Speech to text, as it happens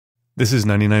This is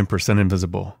 99%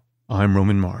 Invisible. I'm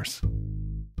Roman Mars.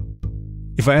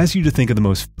 If I ask you to think of the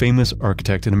most famous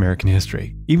architect in American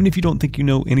history, even if you don't think you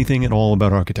know anything at all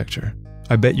about architecture,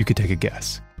 I bet you could take a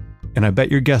guess. And I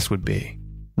bet your guess would be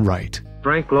right.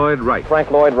 Frank Lloyd Wright.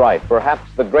 Frank Lloyd Wright, perhaps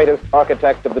the greatest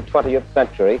architect of the 20th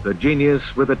century. The genius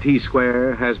with a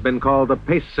T-square has been called the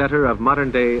pace-setter of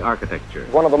modern-day architecture.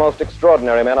 One of the most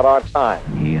extraordinary men of our time.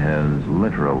 He has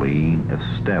literally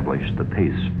established the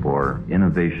pace for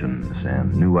innovations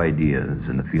and new ideas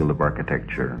in the field of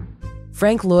architecture.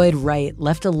 Frank Lloyd Wright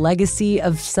left a legacy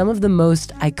of some of the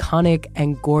most iconic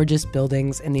and gorgeous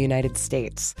buildings in the United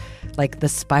States, like the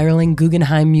spiraling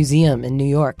Guggenheim Museum in New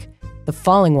York, the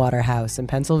Fallingwater House in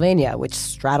Pennsylvania, which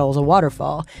straddles a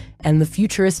waterfall, and the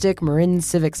futuristic Marin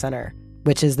Civic Center,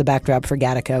 which is the backdrop for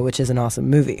Gattaca, which is an awesome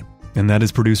movie. And that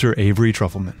is producer Avery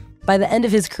Trufelman. By the end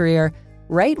of his career,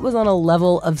 Wright was on a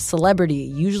level of celebrity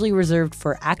usually reserved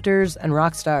for actors and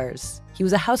rock stars. He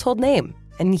was a household name,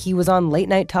 and he was on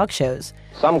late-night talk shows.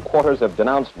 Some quarters have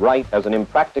denounced Wright as an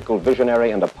impractical visionary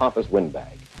and a pompous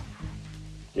windbag.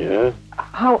 Yeah?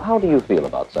 How do you feel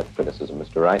about such criticism,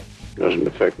 Mr. Wright? Doesn't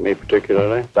affect me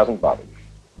particularly. Doesn't bother you?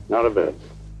 Not a bit.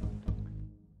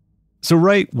 So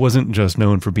Wright wasn't just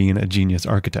known for being a genius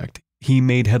architect. He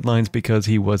made headlines because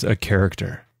he was a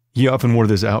character. He often wore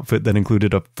this outfit that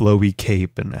included a flowy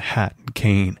cape and a hat and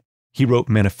cane. He wrote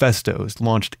manifestos,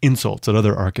 launched insults at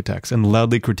other architects, and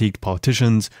loudly critiqued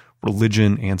politicians,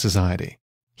 religion, and society.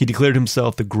 He declared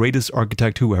himself the greatest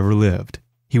architect who ever lived.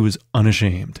 He was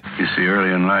unashamed. You see,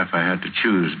 early in life I had to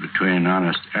choose between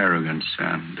honest arrogance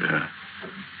and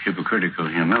hypocritical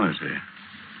humility.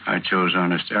 I chose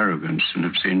honest arrogance and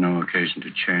have seen no occasion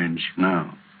to change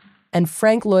now. And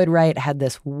Frank Lloyd Wright had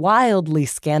this wildly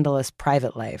scandalous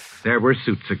private life. There were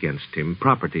suits against him,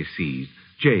 property seized,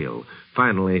 jail,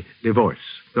 finally divorce.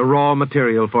 The raw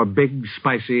material for big,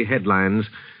 spicy headlines.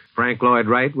 Frank Lloyd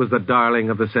Wright was the darling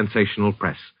of the sensational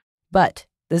press. But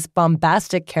this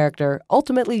bombastic character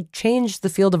ultimately changed the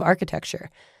field of architecture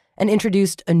and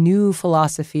introduced a new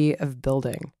philosophy of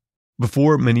building.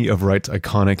 Before many of Wright's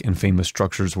iconic and famous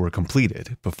structures were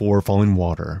completed, before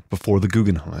Fallingwater, before the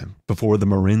Guggenheim, before the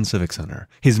Marin Civic Center,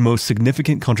 his most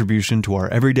significant contribution to our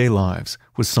everyday lives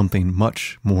was something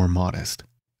much more modest.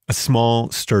 A small,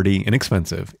 sturdy,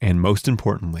 inexpensive, and most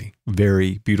importantly,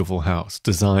 very beautiful house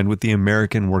designed with the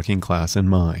American working class in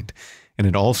mind. And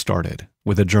it all started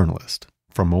with a journalist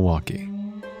from Milwaukee.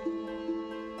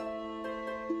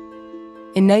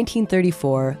 In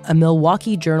 1934, a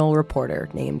Milwaukee Journal reporter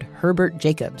named Herbert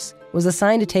Jacobs was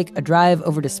assigned to take a drive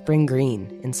over to Spring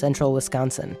Green in central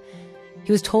Wisconsin.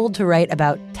 He was told to write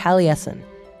about Taliesin,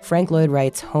 Frank Lloyd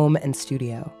Wright's home and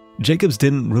studio. Jacobs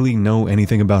didn't really know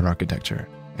anything about architecture,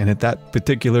 and at that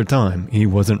particular time, he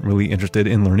wasn't really interested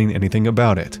in learning anything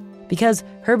about it. Because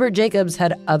Herbert Jacobs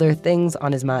had other things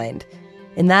on his mind.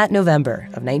 In that November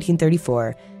of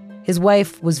 1934, his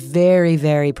wife was very,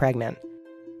 very pregnant.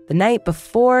 The night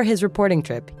before his reporting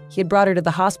trip, he had brought her to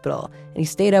the hospital, and he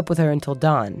stayed up with her until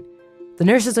dawn. The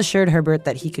nurses assured Herbert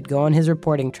that he could go on his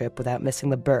reporting trip without missing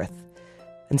the birth.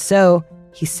 And so,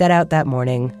 he set out that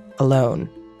morning, alone,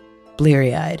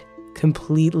 bleary-eyed,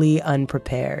 completely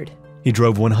unprepared. He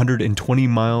drove 120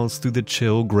 miles through the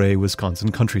chill, gray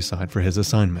Wisconsin countryside for his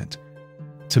assignment,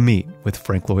 to meet with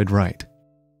Frank Lloyd Wright.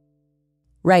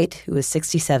 Wright, who was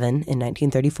 67 in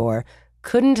 1934,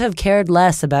 couldn't have cared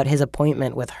less about his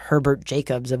appointment with Herbert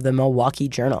Jacobs of the Milwaukee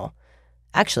Journal.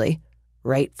 Actually,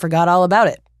 Wright forgot all about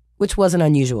it, which wasn't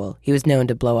unusual. He was known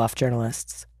to blow off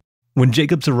journalists. When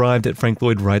Jacobs arrived at Frank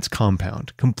Lloyd Wright's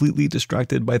compound, completely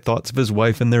distracted by thoughts of his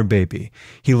wife and their baby,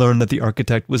 he learned that the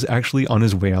architect was actually on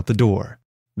his way out the door.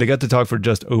 They got to talk for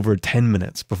just over 10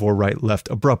 minutes before Wright left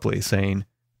abruptly, saying,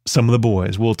 "Some of the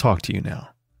boys will talk to you now."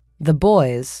 The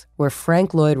boys were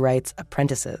Frank Lloyd Wright's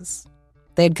apprentices.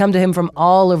 They had come to him from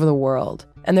all over the world,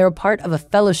 and they were part of a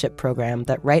fellowship program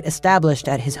that Wright established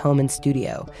at his home and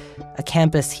studio, a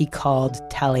campus he called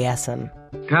Taliesin.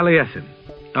 Taliesin,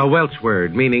 a Welsh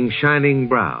word meaning shining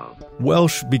brow.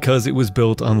 Welsh because it was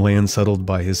built on land settled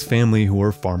by his family who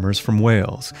were farmers from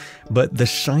Wales. But the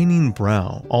shining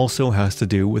brow also has to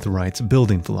do with Wright's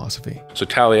building philosophy. So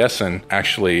Taliesin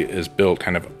actually is built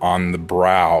kind of on the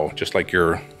brow, just like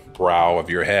your brow of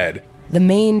your head. The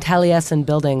main Taliesin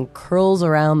building curls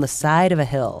around the side of a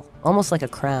hill, almost like a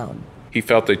crown. He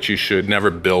felt that you should never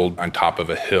build on top of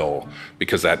a hill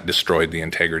because that destroyed the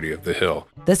integrity of the hill.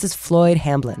 This is Floyd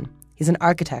Hamblin. He's an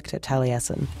architect at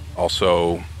Taliesin.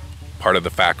 Also part of the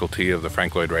faculty of the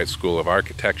Frank Lloyd Wright School of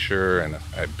Architecture, and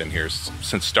I've been here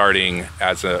since starting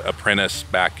as an apprentice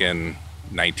back in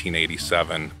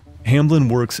 1987. Hamblin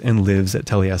works and lives at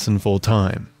Taliesin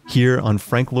full-time. here on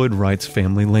Frank Lloyd Wright's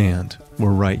family land,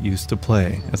 where Wright used to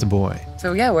play as a boy.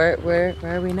 So yeah, where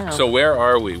are we now? So where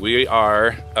are we? We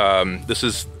are, this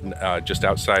is just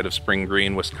outside of Spring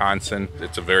Green, Wisconsin.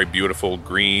 It's a very beautiful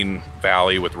green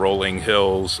valley with rolling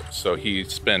hills. So he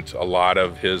spent a lot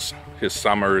of his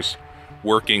summers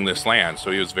working this land.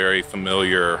 So he was very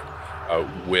familiar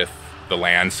with the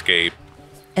landscape.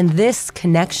 And this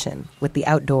connection with the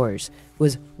outdoors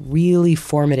was really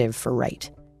formative for Wright.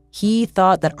 He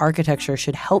thought that architecture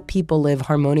should help people live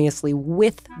harmoniously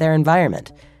with their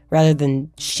environment, rather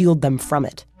than shield them from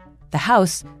it. The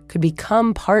house could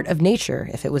become part of nature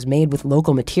if it was made with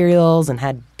local materials and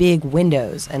had big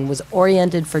windows and was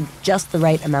oriented for just the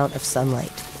right amount of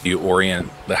sunlight. You orient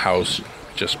the house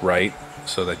just right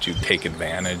so that you take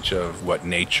advantage of what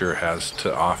nature has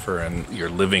to offer, and you're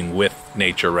living with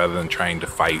nature rather than trying to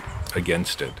fight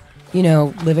against it. You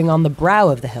know, living on the brow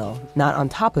of the hill, not on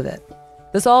top of it.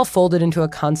 This all folded into a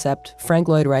concept Frank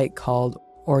Lloyd Wright called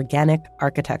organic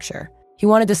architecture. He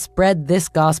wanted to spread this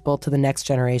gospel to the next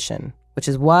generation, which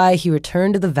is why he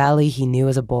returned to the valley he knew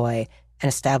as a boy and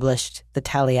established the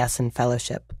Taliesin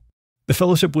Fellowship. The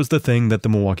fellowship was the thing that the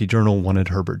Milwaukee Journal wanted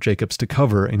Herbert Jacobs to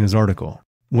cover in his article.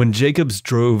 When Jacobs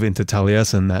drove into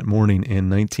Taliesin that morning in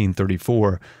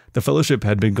 1934, the fellowship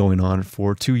had been going on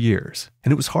for 2 years,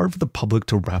 and it was hard for the public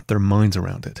to wrap their minds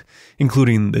around it,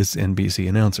 including this NBC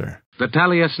announcer. The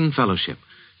Taliesin Fellowship.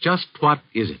 Just what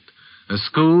is it? A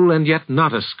school and yet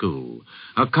not a school.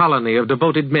 A colony of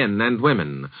devoted men and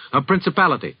women. A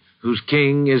principality whose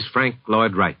king is Frank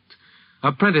Lloyd Wright.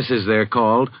 Apprentices they're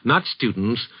called, not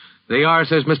students. They are,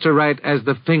 says Mr. Wright, as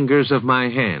the fingers of my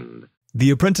hand. The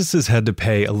apprentices had to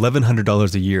pay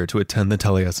 $1,100 a year to attend the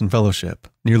Taliesin Fellowship,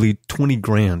 nearly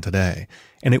 $20,000 today.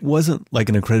 And it wasn't like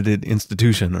an accredited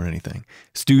institution or anything.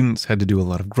 Students had to do a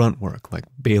lot of grunt work, like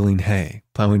baling hay,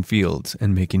 plowing fields,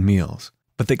 and making meals.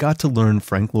 But they got to learn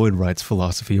Frank Lloyd Wright's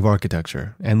philosophy of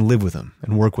architecture and live with him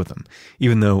and work with him,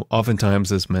 even though oftentimes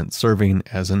this meant serving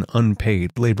as an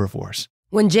unpaid labor force.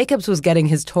 When Jacobs was getting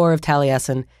his tour of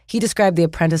Taliesin, he described the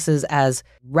apprentices as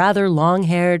rather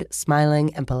long-haired,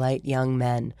 smiling, and polite young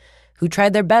men who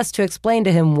tried their best to explain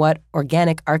to him what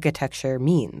organic architecture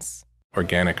means.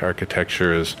 Organic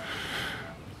architecture is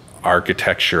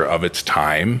architecture of its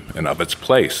time and of its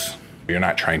place. You're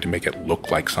not trying to make it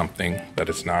look like something that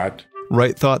it's not.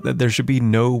 Wright thought that there should be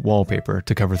no wallpaper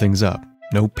to cover things up.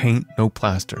 No paint, no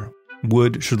plaster.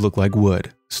 Wood should look like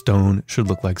wood. Stone should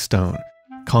look like stone.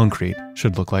 Concrete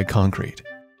should look like concrete.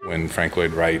 When Frank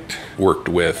Lloyd Wright worked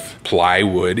with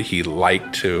plywood, he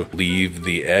liked to leave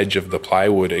the edge of the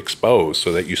plywood exposed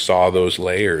so that you saw those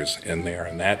layers in there,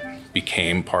 and that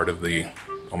became part of the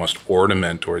almost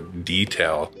ornament or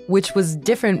detail. Which was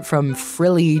different from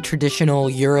frilly, traditional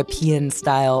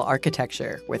European-style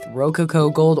architecture with Rococo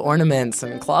gold ornaments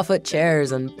and clawfoot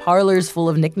chairs and parlors full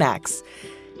of knickknacks.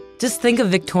 Just think of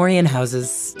Victorian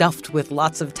houses stuffed with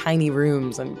lots of tiny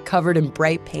rooms and covered in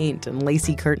bright paint and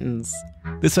lacy curtains.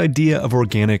 This idea of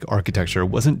organic architecture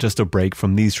wasn't just a break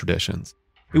from these traditions.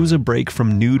 It was a break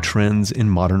from new trends in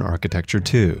modern architecture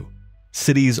too.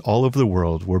 Cities all over the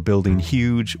world were building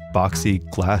huge, boxy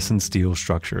glass and steel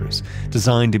structures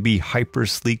designed to be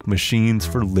hyper-sleek machines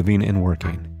for living and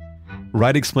working.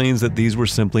 Wright explains that these were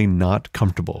simply not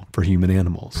comfortable for human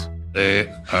animals.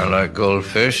 They are like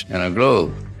goldfish in a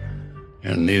globe.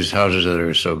 And these houses that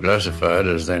are so classified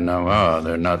as they now are,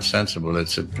 they're not sensible.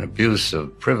 It's an abuse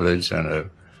of privilege and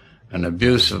an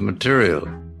abuse of material.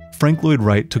 Frank Lloyd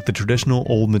Wright took the traditional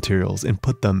old materials and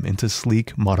put them into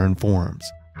sleek, modern forms.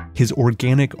 His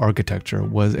organic architecture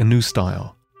was a new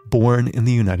style, born in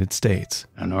the United States.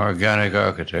 An organic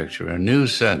architecture, a new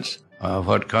sense of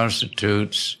what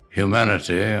constitutes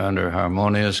humanity under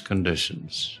harmonious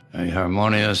conditions. A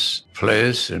harmonious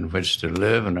place in which to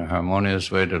live and a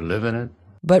harmonious way to live in it.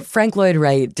 But Frank Lloyd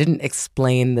Wright didn't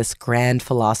explain this grand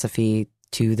philosophy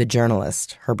to the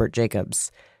journalist, Herbert Jacobs,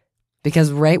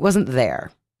 because Wright wasn't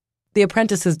there. The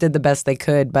apprentices did the best they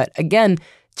could, but again,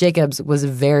 Jacobs was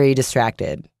very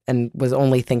distracted and was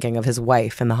only thinking of his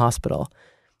wife in the hospital.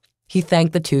 He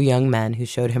thanked the two young men who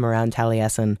showed him around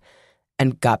Taliesin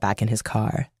and got back in his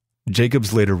car.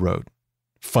 Jacobs later wrote,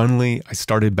 "Finally, I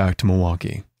started back to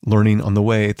Milwaukee, learning on the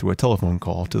way through a telephone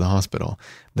call to the hospital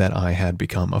that I had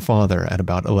become a father at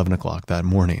about 11 o'clock that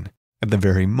morning, at the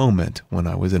very moment when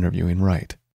I was interviewing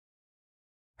Wright."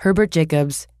 Herbert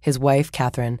Jacobs, his wife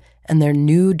Catherine, and their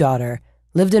new daughter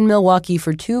lived in Milwaukee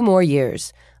for 2 more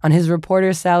years on his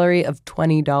reporter's salary of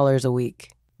 $20 a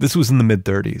week. This was in the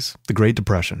mid-30s, the Great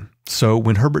Depression. So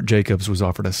when Herbert Jacobs was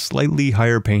offered a slightly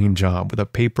higher paying job with a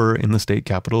paper in the state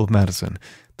capital of Madison,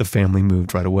 the family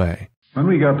moved right away. When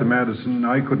we got to Madison,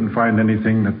 I couldn't find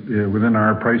anything that within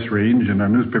our price range and our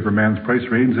newspaper man's price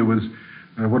range that was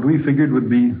what we figured would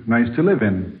be nice to live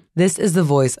in. This is the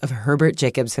voice of Herbert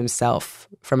Jacobs himself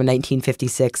from a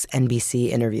 1956 NBC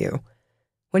interview.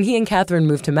 When he and Catherine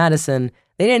moved to Madison,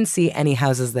 they didn't see any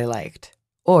houses they liked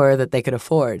or that they could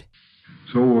afford.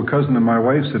 So a cousin of my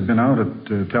wife's had been out at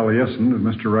Taliesin with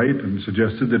Mr. Wright and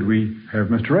suggested that we have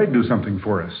Mr. Wright do something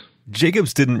for us.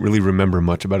 Jacobs didn't really remember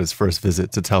much about his first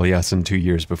visit to Taliesin 2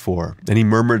 years before, and he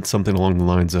murmured something along the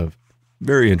lines of,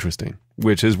 "Very interesting,"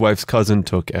 which his wife's cousin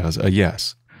took as a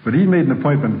yes. But he made an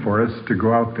appointment for us to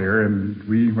go out there, and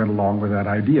we went along with that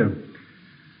idea.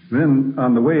 Then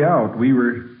on the way out,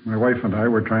 my wife and I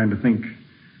were trying to think,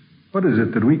 what is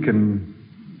it that we can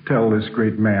tell this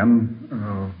great man,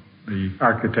 the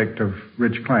architect of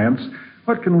rich clients,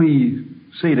 what can we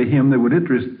say to him that would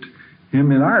interest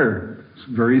him in our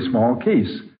very small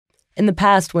case? In the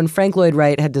past, when Frank Lloyd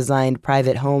Wright had designed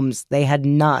private homes, they had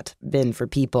not been for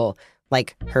people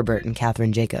like Herbert and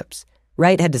Catherine Jacobs.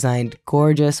 Wright had designed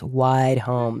gorgeous, wide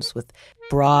homes with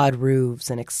broad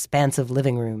roofs and expansive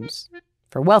living rooms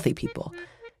for wealthy people.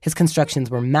 His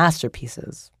constructions were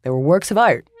masterpieces. They were works of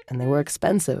art, and they were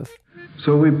expensive.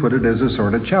 So we put it as a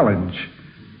sort of challenge.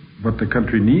 What the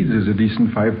country needs is a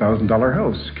decent $5,000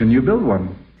 house. Can you build one?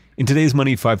 In today's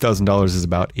money, $5,000 is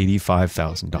about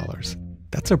 $85,000.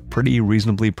 That's a pretty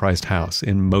reasonably priced house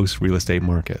in most real estate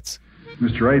markets.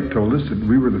 Mr. Wright told us that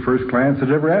we were the first clients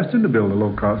that ever asked him to build a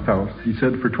low-cost house. He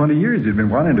said for 20 years he'd been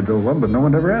wanting to build one, but no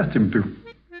one ever asked him to.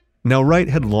 Now, Wright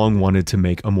had long wanted to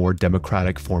make a more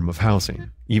democratic form of housing,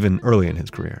 even early in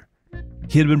his career.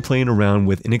 He had been playing around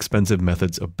with inexpensive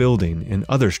methods of building in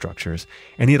other structures,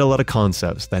 and he had a lot of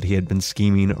concepts that he had been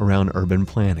scheming around urban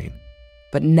planning.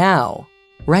 But now,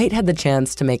 Wright had the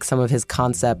chance to make some of his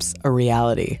concepts a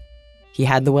reality. He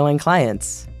had the willing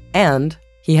clients, and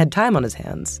he had time on his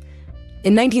hands.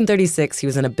 In 1936, he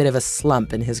was in a bit of a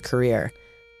slump in his career.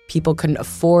 People couldn't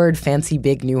afford fancy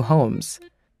big new homes.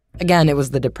 Again, it was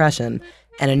the Depression,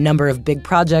 and a number of big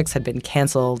projects had been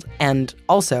canceled, and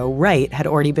also Wright had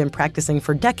already been practicing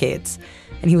for decades,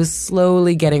 and he was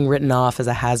slowly getting written off as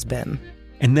a has-been.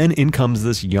 And then in comes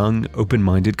this young,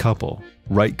 open-minded couple.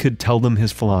 Wright could tell them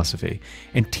his philosophy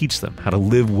and teach them how to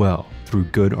live well through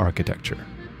good architecture.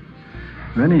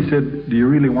 Then he said, "Do you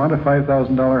really want a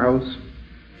 $5,000 house?"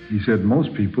 He said,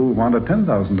 "Most people want a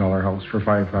 $10,000 house for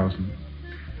 $5,000.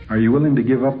 Are you willing to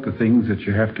give up the things that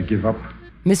you have to give up?"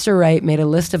 Mr. Wright made a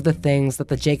list of the things that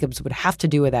the Jacobs would have to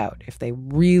do without if they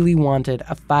really wanted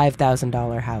a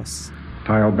 $5,000 house.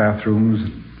 Tile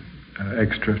bathrooms,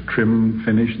 extra trim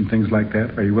finish and things like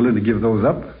that. Are you willing to give those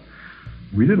up?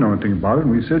 We didn't know anything about it,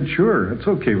 and we said, sure, it's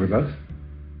okay with us.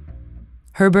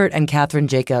 Herbert and Catherine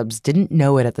Jacobs didn't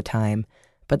know it at the time,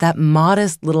 but that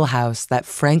modest little house that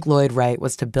Frank Lloyd Wright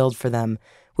was to build for them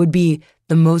would be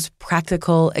the most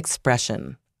practical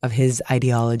expression of his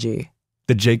ideology.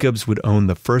 The Jacobs would own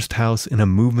the first house in a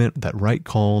movement that Wright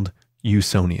called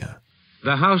Usonia.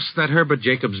 The house that Herbert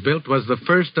Jacobs built was the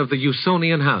first of the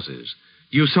Usonian houses.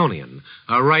 Usonian,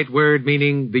 a Wright word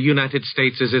meaning the United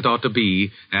States as it ought to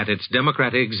be at its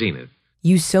democratic zenith.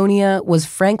 Usonia was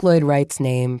Frank Lloyd Wright's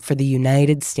name for the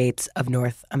United States of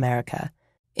North America.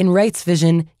 In Wright's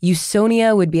vision,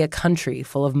 Usonia would be a country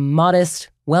full of modest,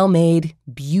 well-made,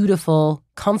 beautiful,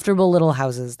 comfortable little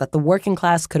houses that the working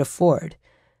class could afford.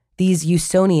 These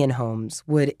Usonian homes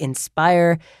would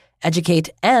inspire, educate,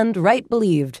 and, Wright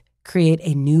believed, create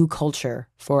a new culture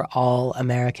for all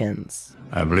Americans.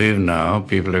 I believe now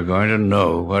people are going to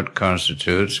know what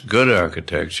constitutes good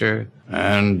architecture,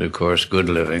 and, of course, good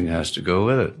living has to go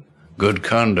with it. Good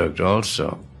conduct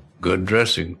also. Good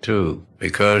dressing, too,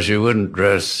 because you wouldn't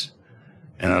dress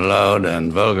in a loud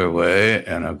and vulgar way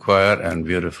in a quiet and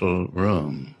beautiful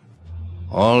room.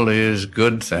 All these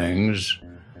good things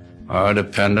are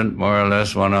dependent more or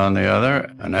less one on the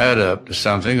other and add up to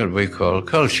something that we call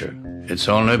culture. It's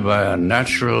only by a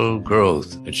natural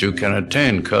growth that you can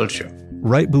attain culture.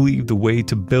 Wright believed the way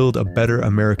to build a better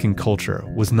American culture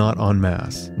was not en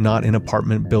masse, not in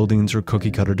apartment buildings or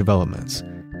cookie-cutter developments.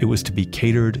 It was to be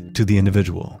catered to the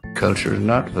individual. Culture is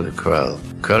not for the crowd.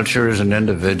 Culture is an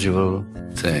individual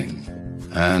thing.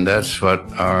 And that's what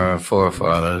our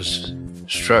forefathers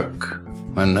struck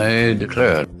when they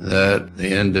declared that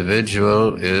the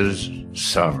individual is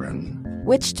sovereign.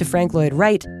 Which, to Frank Lloyd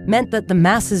Wright, meant that the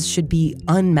masses should be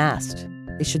unmasked.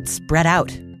 They should spread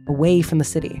out, away from the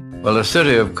city. Well, the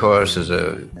city, of course, is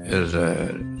a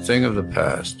thing of the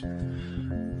past.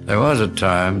 There was a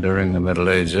time during the Middle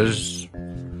Ages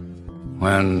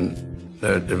when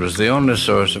it was the only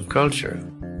source of culture.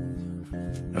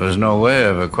 There was no way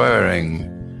of acquiring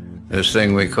this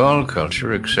thing we call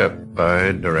culture except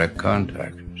by direct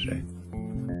contact, you see.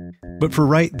 But for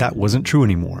Wright, that wasn't true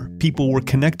anymore. People were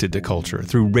connected to culture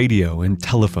through radio and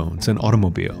telephones and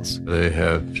automobiles. They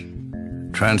have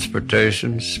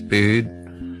transportation, speed,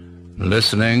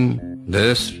 listening,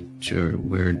 this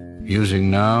we're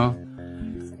using now.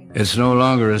 It's no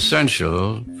longer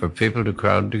essential for people to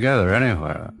crowd together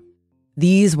anywhere.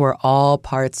 These were all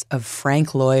parts of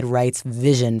Frank Lloyd Wright's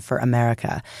vision for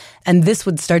America. And this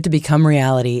would start to become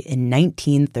reality in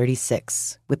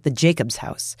 1936 with the Jacobs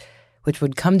House, which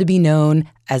would come to be known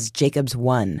as Jacobs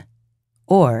 1,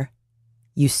 or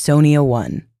Usonia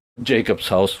 1. Jacobs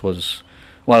House was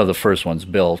one of the first ones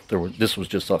built. This was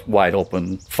just a wide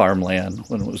open farmland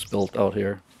when it was built out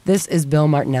here. This is Bill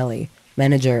Martinelli,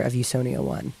 manager of Usonia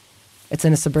 1. It's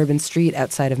in a suburban street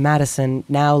outside of Madison,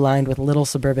 now lined with little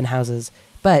suburban houses.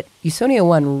 But Usonia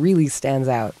 1 really stands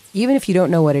out, even if you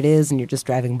don't know what it is and you're just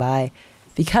driving by,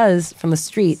 because from the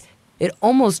street, it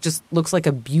almost just looks like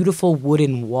a beautiful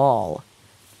wooden wall.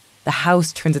 The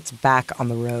house turns its back on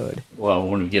the road. Well,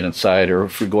 when we get inside, or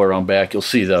if we go around back, you'll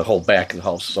see the whole back of the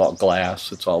house is all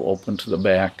glass. It's all open to the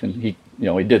back, and he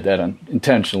did that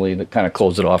intentionally to kind of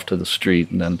close it off to the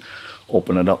street and then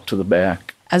open it up to the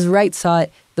back. As Wright saw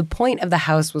it, the point of the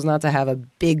house was not to have a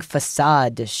big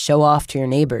facade to show off to your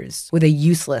neighbors with a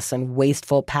useless and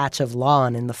wasteful patch of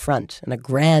lawn in the front and a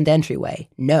grand entryway.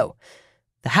 No,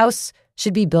 the house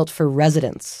should be built for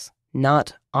residents,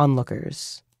 not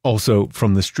onlookers. Also,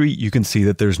 from the street, you can see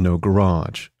that there's no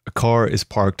garage. A car is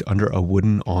parked under a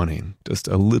wooden awning, just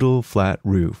a little flat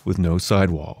roof with no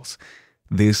sidewalls.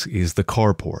 This is the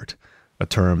carport, a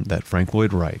term that Frank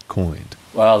Lloyd Wright coined.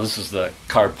 Well, this is the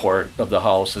carport of the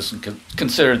house. This is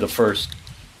considered the first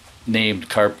named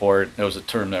carport. It was a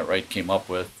term that Wright came up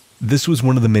with. This was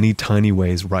one of the many tiny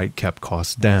ways Wright kept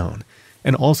costs down.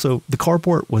 And also, the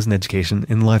carport was an education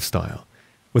in lifestyle.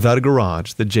 Without a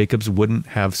garage, the Jacobs wouldn't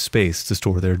have space to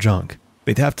store their junk.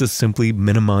 They'd have to simply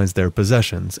minimize their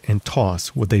possessions and toss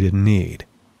what they didn't need.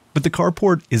 But the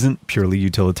carport isn't purely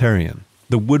utilitarian.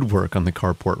 The woodwork on the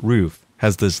carport roof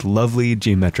has this lovely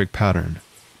geometric pattern.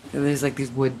 There's like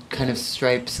these wood kind of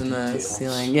stripes in the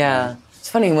ceiling. Yeah. It's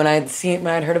funny, when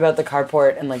I'd heard about the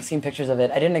carport and like seen pictures of it,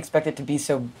 I didn't expect it to be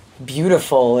so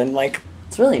beautiful and like,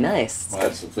 it's really nice. Well,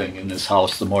 that's the thing in this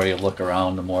house, the more you look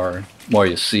around, the more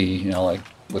you see, like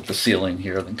with the ceiling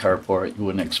here, the carport, you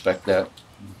wouldn't expect that.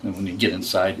 And when you get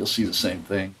inside, you'll see the same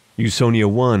thing. Usonia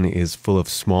 1 is full of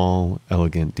small,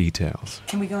 elegant details.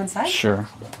 Can we go inside? Sure.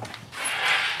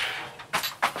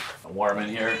 Warm in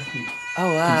here. Oh,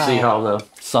 wow. You can see how the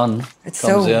sun it's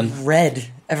comes so in. Red.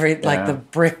 Like the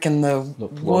brick and the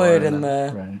wood and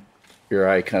the... Right. Your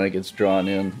eye kind of gets drawn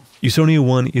in. Usonia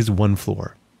 1 is one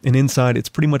floor. And inside, it's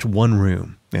pretty much one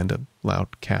room and a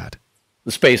loud cat.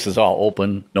 The space is all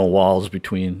open, no walls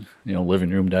between,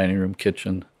 living room, dining room,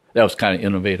 kitchen. That was kind of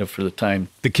innovative for the time.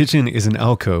 The kitchen is an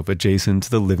alcove adjacent to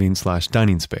the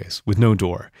living/dining space with no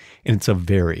door. And it's a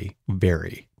very,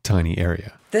 very tiny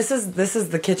area. This is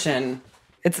the kitchen.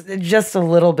 It's just a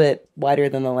little bit wider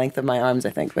than the length of my arms, I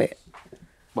think. Wait.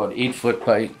 About 8 foot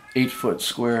by 8 foot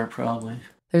square, probably.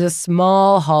 There's a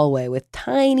small hallway with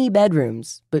tiny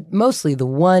bedrooms, but mostly the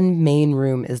one main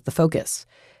room is the focus.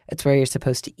 It's where you're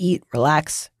supposed to eat,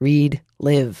 relax, read,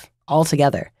 live, all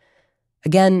together.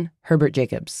 Again, Herbert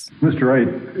Jacobs. Mr. Wright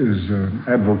is an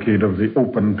advocate of the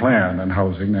open plan in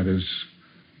housing, that is,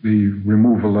 the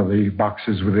removal of the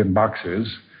boxes within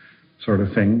boxes sort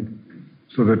of thing,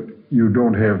 so that you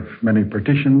don't have many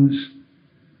partitions.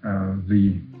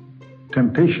 The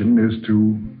temptation is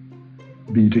to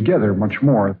be together much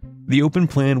more. The open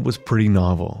plan was pretty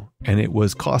novel, and it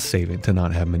was cost-saving to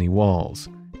not have many walls.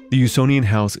 The Usonian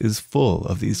house is full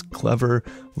of these clever,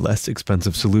 less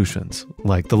expensive solutions,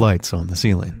 like the lights on the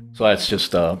ceiling. So that's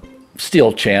just a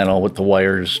steel channel with the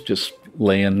wires just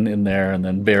laying in there, and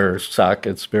then bare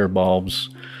sockets, bare bulbs.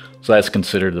 So that's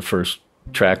considered the first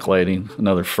track lighting,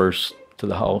 another first to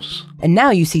the house. And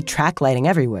now you see track lighting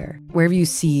everywhere, wherever you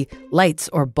see lights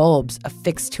or bulbs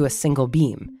affixed to a single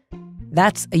beam.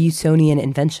 That's a Usonian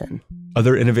invention.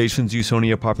 Other innovations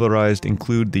Usonia popularized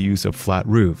include the use of flat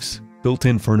roofs,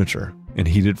 built-in furniture, and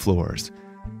heated floors.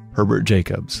 Herbert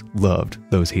Jacobs loved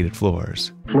those heated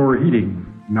floors. Floor heating,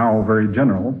 now very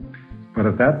general, but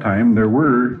at that time there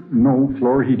were no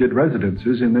floor-heated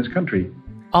residences in this country.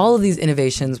 All of these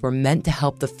innovations were meant to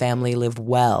help the family live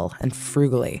well and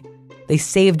frugally. They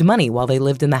saved money while they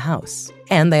lived in the house.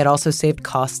 And they had also saved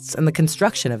costs in the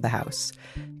construction of the house.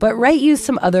 But Wright used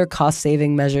some other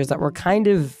cost-saving measures that were kind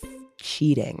of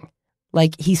cheating.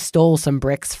 Like he stole some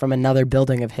bricks from another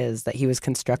building of his that he was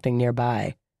constructing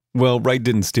nearby. Well, Wright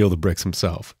didn't steal the bricks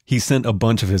himself. He sent a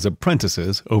bunch of his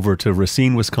apprentices over to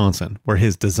Racine, Wisconsin, where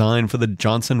his design for the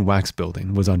Johnson Wax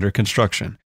Building was under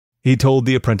construction. He told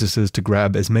the apprentices to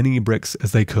grab as many bricks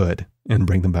as they could and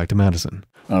bring them back to Madison.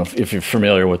 I don't know if you're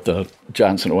familiar with the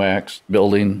Johnson Wax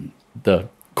Building, the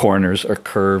corners are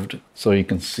curved, so you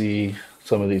can see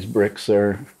some of these bricks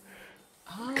are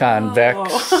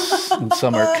convex and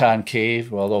some are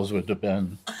concave. Well, those would have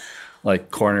been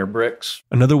like corner bricks.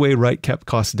 Another way Wright kept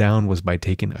costs down was by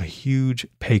taking a huge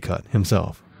pay cut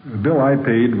himself. The bill I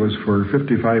paid was for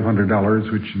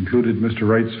 $5,500, which included Mr.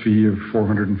 Wright's fee of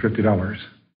 $450.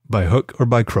 By hook or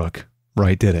by crook,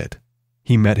 Wright did it.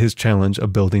 He met his challenge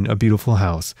of building a beautiful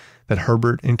house that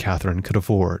Herbert and Catherine could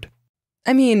afford.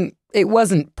 I mean, it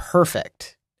wasn't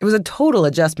perfect. It was a total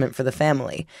adjustment for the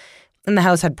family. And the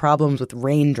house had problems with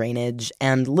rain drainage,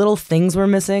 and little things were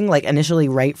missing, like initially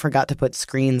Wright forgot to put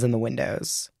screens in the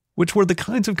windows. Which were the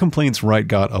kinds of complaints Wright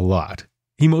got a lot.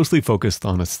 He mostly focused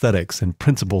on aesthetics and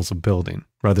principles of building,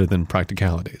 rather than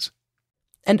practicalities.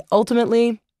 And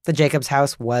ultimately, the Jacobs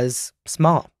house was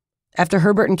small. After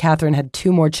Herbert and Catherine had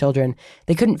 2 more children,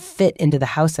 they couldn't fit into the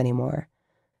house anymore.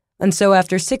 And so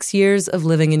after 6 years of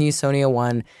living in Usonia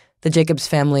 1, the Jacobs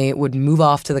family would move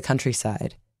off to the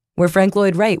countryside, where Frank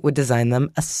Lloyd Wright would design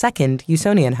them a second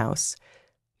Usonian house.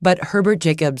 But Herbert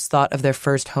Jacobs thought of their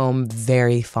first home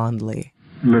very fondly.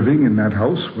 Living in that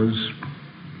house was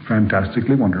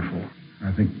fantastically wonderful.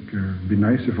 I think it would be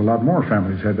nice if a lot more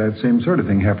families had that same sort of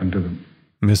thing happen to them.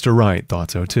 Mr. Wright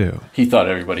thought so too. He thought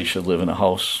everybody should live in a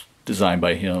house designed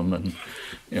by him, and,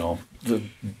 you know, the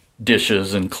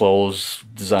dishes and clothes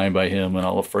designed by him and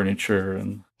all the furniture.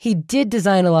 And he did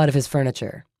design a lot of his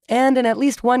furniture. And in at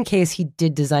least one case, he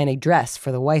did design a dress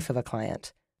for the wife of a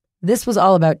client. This was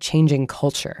all about changing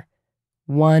culture,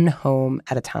 one home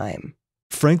at a time.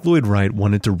 Frank Lloyd Wright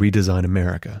wanted to redesign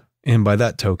America, and by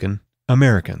that token,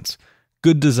 Americans.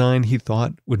 Good design, he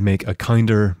thought, would make a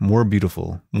kinder, more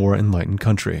beautiful, more enlightened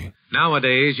country.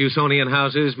 Nowadays, Usonian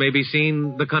houses may be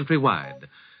seen the countrywide.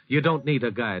 You don't need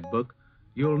a guidebook.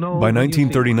 You'll know. By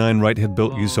 1939, Wright had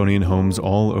built Usonian homes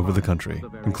all over the country,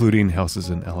 including houses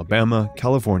in Alabama,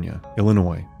 California,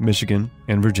 Illinois, Michigan,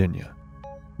 and Virginia.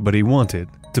 But he wanted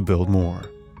to build more.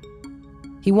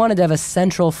 He wanted to have a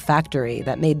central factory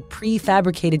that made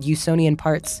prefabricated Usonian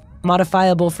parts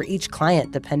modifiable for each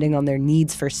client depending on their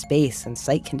needs for space and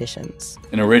site conditions.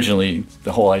 And originally,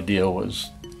 the whole idea was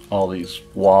all these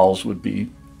walls would be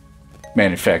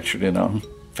manufactured in a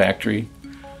factory.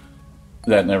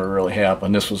 That never really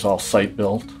happened. This was all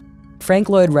site-built. Frank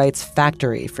Lloyd Wright's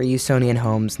factory for Usonian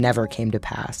homes never came to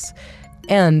pass.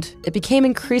 And it became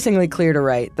increasingly clear to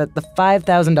Wright that the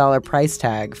 $5,000 price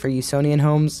tag for Usonian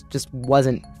homes just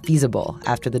wasn't feasible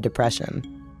after the Depression.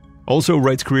 Also,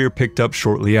 Wright's career picked up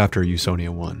shortly after Usonia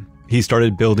 1. He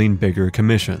started building bigger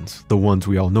commissions, the ones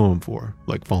we all know him for,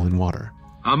 like Falling Water.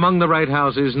 Among the Wright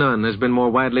houses, none has been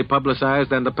more widely publicized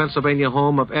than the Pennsylvania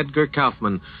home of Edgar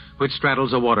Kaufman, which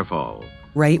straddles a waterfall.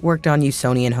 Wright worked on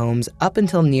Usonian homes up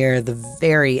until near the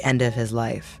very end of his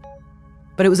life.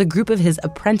 But it was a group of his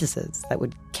apprentices that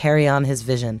would carry on his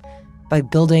vision by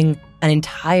building an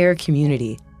entire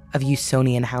community of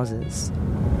Usonian houses.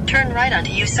 Turn right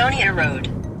onto Usonia Road.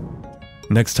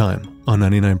 Next time on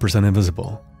 99%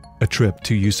 Invisible, a trip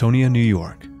to Usonia, New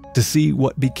York, to see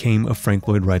what became of Frank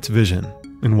Lloyd Wright's vision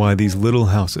and why these little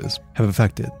houses have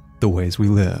affected the ways we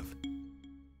live.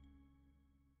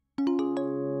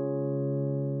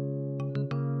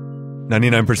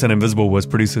 "99% Invisible" was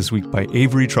produced this week by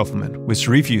Avery Trufelman with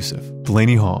Sharif Youssef,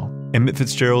 Delaney Hall, Emmett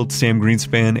Fitzgerald, Sam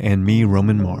Greenspan, and me,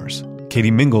 Roman Mars. Katie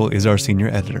Mingle is our senior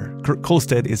editor. Kurt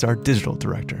Kolstad is our digital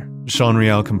director. Sean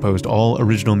Rial composed all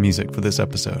original music for this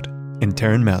episode. And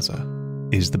Taryn Mazza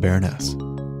is the Baroness.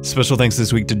 Special thanks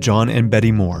this week to John and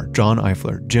Betty Moore, John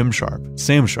Eifler, Jim Sharp,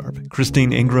 Sam Sharp,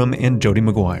 Christine Ingram, and Jody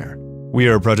McGuire. We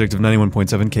are a project of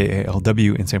 91.7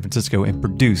 KALW in San Francisco and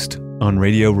produced on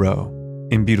Radio Row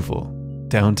in beautiful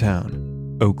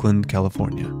downtown Oakland,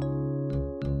 California.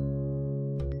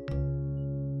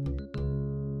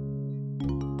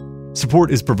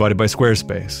 Support is provided by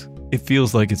Squarespace. It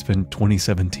feels like it's been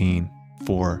 2017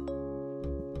 for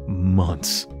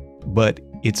months, but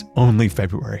it's only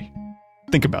February.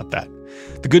 Think about that.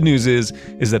 The good news is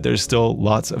that there's still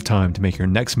lots of time to make your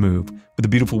next move with a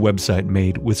beautiful website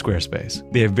made with Squarespace.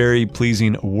 They have very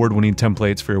pleasing, award-winning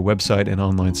templates for your website and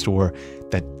online store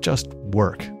that just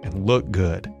work and look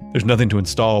good. There's nothing to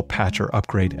install, patch, or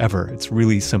upgrade ever. It's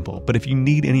really simple. But if you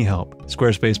need any help,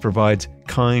 Squarespace provides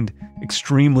kind,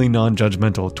 extremely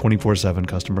non-judgmental 24/7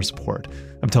 customer support.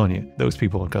 I'm telling you, those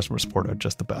people in customer support are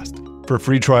just the best. For a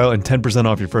free trial and 10%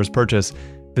 off your first purchase,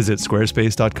 Visit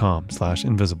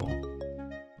squarespace.com/invisible.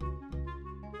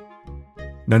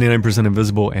 99%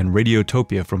 Invisible and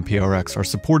Radiotopia from PRX are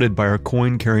supported by our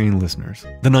coin-carrying listeners,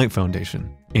 the Knight Foundation,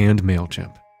 and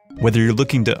MailChimp. Whether you're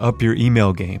looking to up your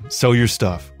email game, sell your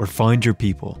stuff, or find your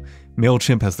people,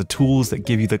 MailChimp has the tools that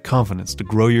give you the confidence to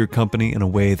grow your company in a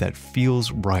way that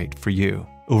feels right for you.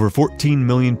 Over 14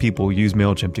 million people use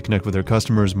MailChimp to connect with their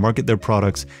customers, market their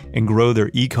products, and grow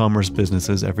their e-commerce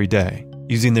businesses every day.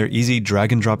 Using their easy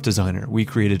drag-and-drop designer, we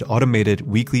created automated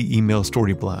weekly email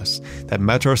story blasts that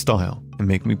match our style and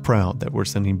make me proud that we're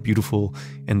sending beautiful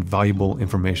and valuable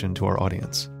information to our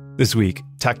audience. This week,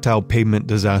 tactile pavement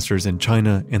disasters in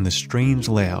China and the strange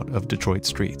layout of Detroit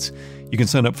streets. You can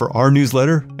sign up for our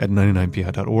newsletter at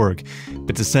 99pi.org,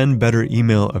 but to send better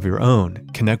email of your own,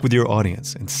 connect with your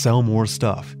audience, and sell more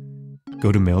stuff,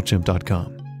 go to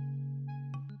MailChimp.com.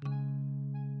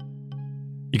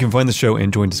 You can find the show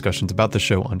and join discussions about the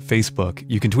show on Facebook.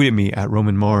 You can tweet at me at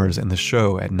Roman Mars and the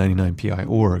show at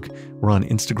 99pi.org. We're on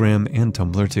Instagram and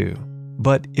Tumblr too.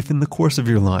 But if in the course of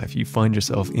your life you find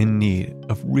yourself in need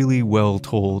of really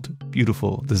well-told,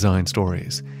 beautiful design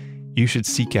stories, you should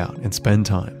seek out and spend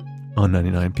time on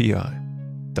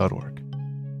 99pi.org.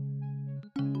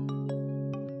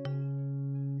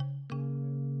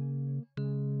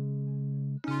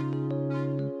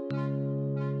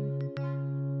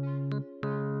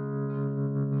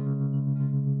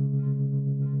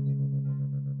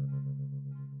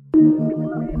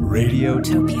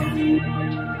 Radiotopia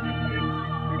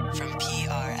from